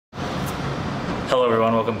Hello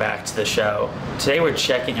everyone, welcome back to the show. Today we're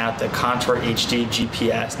checking out the Contour HD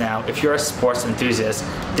GPS. Now, if you're a sports enthusiast,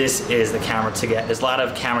 this is the camera to get. There's a lot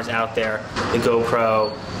of cameras out there, the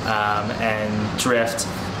GoPro and Drift,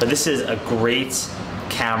 but this is a great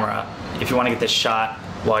camera if you want to get this shot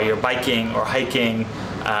while you're biking or hiking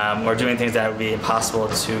or doing things that would be impossible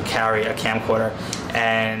to carry a camcorder.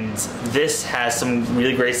 And this has some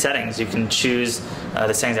really great settings. You can choose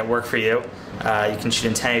the settings that work for you. You can shoot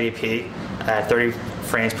in 1080p at 30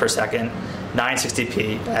 frames per second,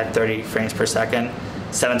 960p at 30 frames per second,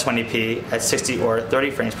 720p at 60 or 30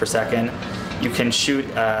 frames per second. You can shoot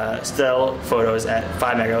still photos at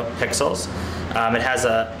 5 megapixels. It has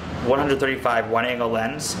a 135 wide-angle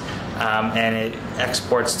lens, and it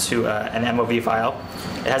exports to an MOV file.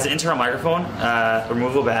 It has an internal microphone,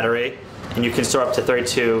 removable battery, and you can store up to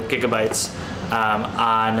 32 gigabytes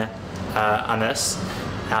on this.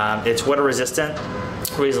 It's water resistant,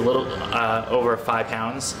 weighs a little over 5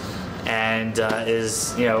 pounds, and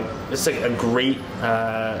is it's like a great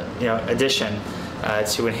addition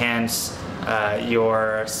to enhance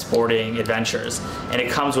your sporting adventures. And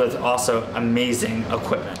it comes with also amazing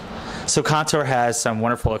equipment. So Contour has some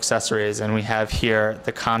wonderful accessories, and we have here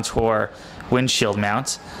the Contour windshield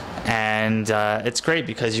mount, and it's great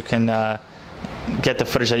because you can get the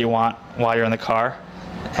footage that you want while you're in the car.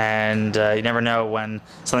 And you never know when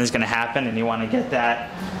something's going to happen and you want to get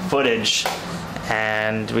that footage.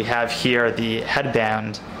 And we have here the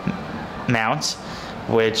headband mount,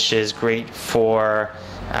 which is great for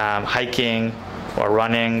hiking or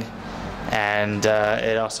running, and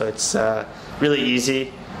it's really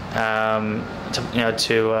easy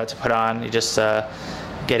to put on. You just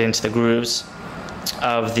get into the grooves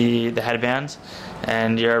of the headband,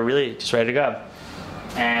 and you're really just ready to go.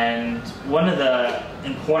 And one of the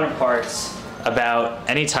important parts about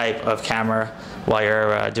any type of camera while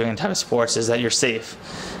you're doing any type of sports is that you're safe.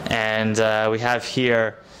 And we have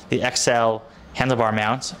here the XL handlebar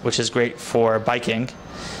mount, which is great for biking.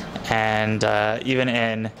 And even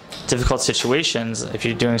in difficult situations, if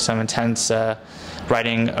you're doing some intense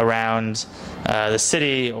riding around the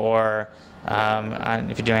city, or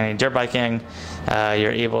if you're doing any dirt biking,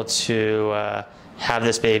 you're able to have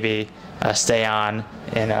this baby stay on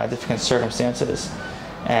in different circumstances.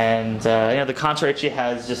 And the Contour HD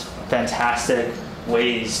has just fantastic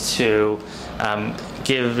ways to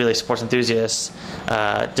give really sports enthusiasts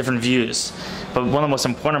different views. But one of the most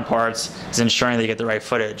important parts is ensuring that you get the right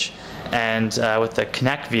footage. And with the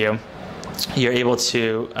Connect view, you're able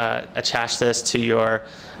to attach this to your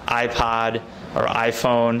iPod or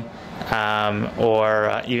iPhone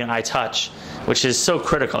or even iTouch, which is so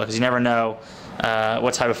critical because you never know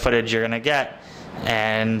what type of footage you're going to get.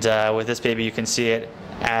 And with this baby, you can see it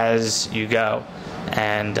as you go.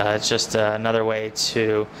 And it's just another way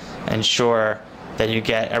to ensure that you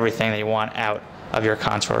get everything that you want out of your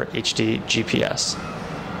Contour HD GPS.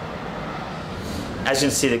 As you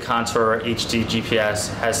can see, the Contour HD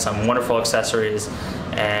GPS has some wonderful accessories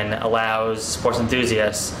and allows sports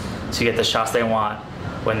enthusiasts to get the shots they want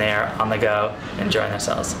when they are on the go enjoying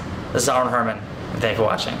themselves. This is Aaron Herman, and thank you for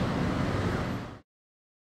watching.